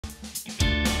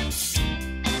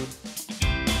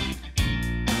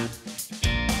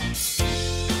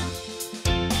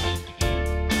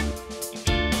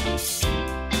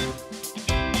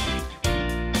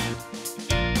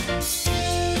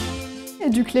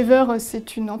Educlever,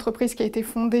 c'est une entreprise qui a été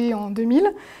fondée en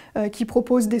 2000, qui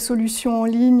propose des solutions en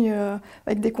ligne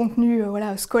avec des contenus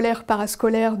scolaires,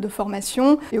 parascolaires, de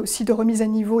formation et aussi de remise à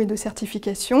niveau et de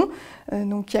certification,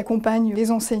 donc qui accompagne les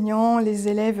enseignants, les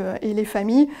élèves et les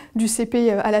familles du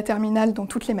CP à la terminale dans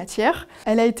toutes les matières.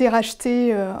 Elle a été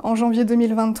rachetée en janvier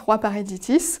 2023 par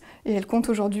Editis et elle compte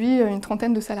aujourd'hui une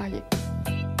 30aine de salariés.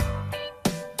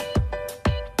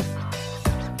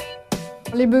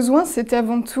 Les besoins, c'était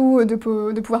avant tout de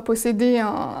pouvoir posséder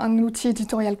un outil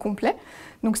éditorial complet,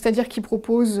 c'est-à-dire qui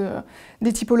propose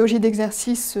des typologies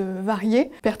d'exercices variées,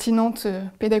 pertinentes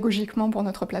pédagogiquement pour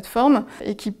notre plateforme,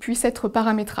 et qui puissent être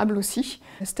paramétrables aussi,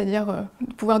 c'est-à-dire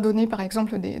pouvoir donner par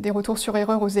exemple des retours sur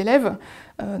erreur aux élèves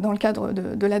dans le cadre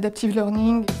de l'adaptive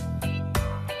learning.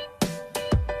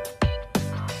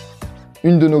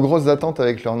 Une de nos grosses attentes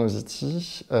avec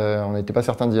Learnosity, on n'était pas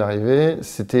certain d'y arriver,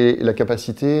 c'était la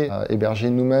capacité à héberger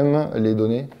nous-mêmes les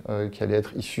données qui allaient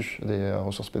être issues des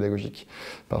ressources pédagogiques.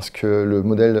 Parce que le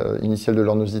modèle initial de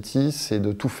Learnosity, c'est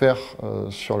de tout faire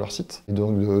sur leur site, et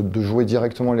donc de jouer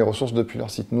directement les ressources depuis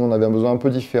leur site. Nous, on avait un besoin un peu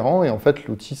différent, et en fait,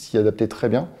 l'outil s'y adaptait très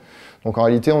bien. Donc en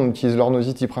réalité, on utilise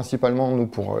Learnosity principalement, nous,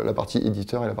 pour la partie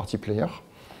éditeur et la partie player.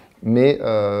 Mais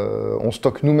on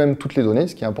stocke nous-mêmes toutes les données,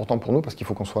 ce qui est important pour nous parce qu'il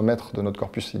faut qu'on soit maître de notre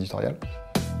corpus éditorial.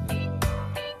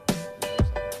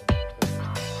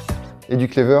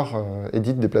 Educlever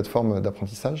édite des plateformes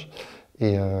d'apprentissage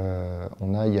et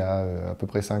on a, il y a à peu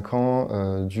près 5 ans,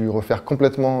 dû refaire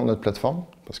complètement notre plateforme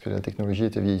parce que la technologie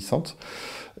était vieillissante.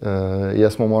 Et à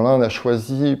ce moment-là, on a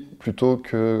choisi, plutôt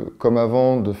que, comme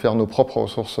avant, de faire nos propres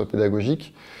ressources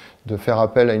pédagogiques, de faire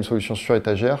appel à une solution sur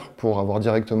étagère pour avoir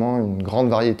directement une grande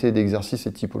variété d'exercices et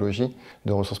de typologies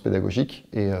de ressources pédagogiques.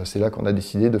 Et c'est là qu'on a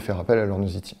décidé de faire appel à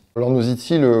Learnosity.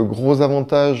 Learnosity, le gros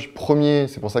avantage premier,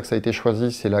 c'est pour ça que ça a été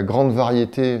choisi, c'est la grande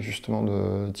variété justement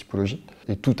de typologies.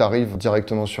 Et tout arrive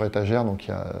directement sur étagère, donc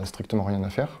il n'y a strictement rien à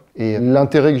faire. Et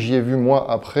l'intérêt que j'y ai vu moi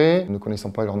après, ne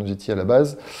connaissant pas Learnosity à la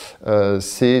base,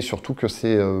 c'est surtout que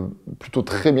c'est plutôt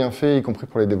très bien fait, y compris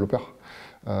pour les développeurs.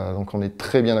 Donc on est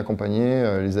très bien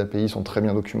accompagné, les API sont très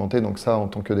bien documentés, donc ça en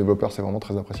tant que développeur c'est vraiment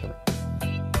très appréciable.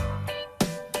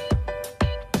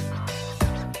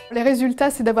 Les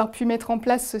résultats, c'est d'avoir pu mettre en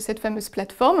place cette fameuse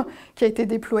plateforme qui a été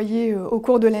déployée au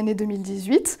cours de l'année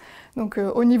 2018. Donc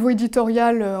au niveau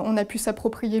éditorial, on a pu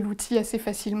s'approprier l'outil assez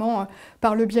facilement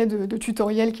par le biais de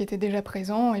tutoriels qui étaient déjà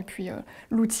présents et puis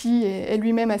l'outil est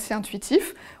lui-même assez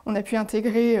intuitif. On a pu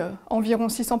intégrer environ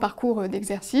 600 parcours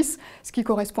d'exercices, ce qui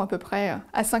correspond à peu près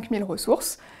à 5000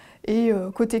 ressources. Et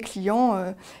côté client,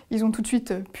 ils ont tout de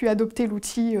suite pu adopter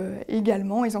l'outil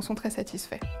également, ils en sont très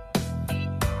satisfaits.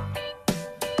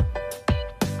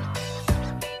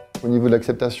 Au niveau de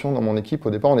l'acceptation dans mon équipe,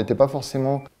 au départ, on n'était pas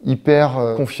forcément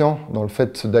hyper confiant dans le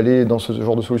fait d'aller dans ce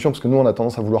genre de solution, parce que nous, on a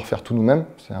tendance à vouloir faire tout nous-mêmes.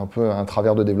 C'est un peu un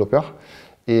travers de développeur.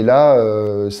 Et là,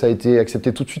 ça a été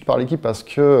accepté tout de suite par l'équipe parce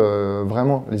que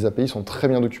vraiment, les API sont très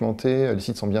bien documentés, les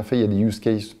sites sont bien faits, il y a des use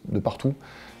cases de partout.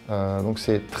 Donc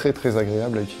c'est très très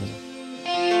agréable à utiliser.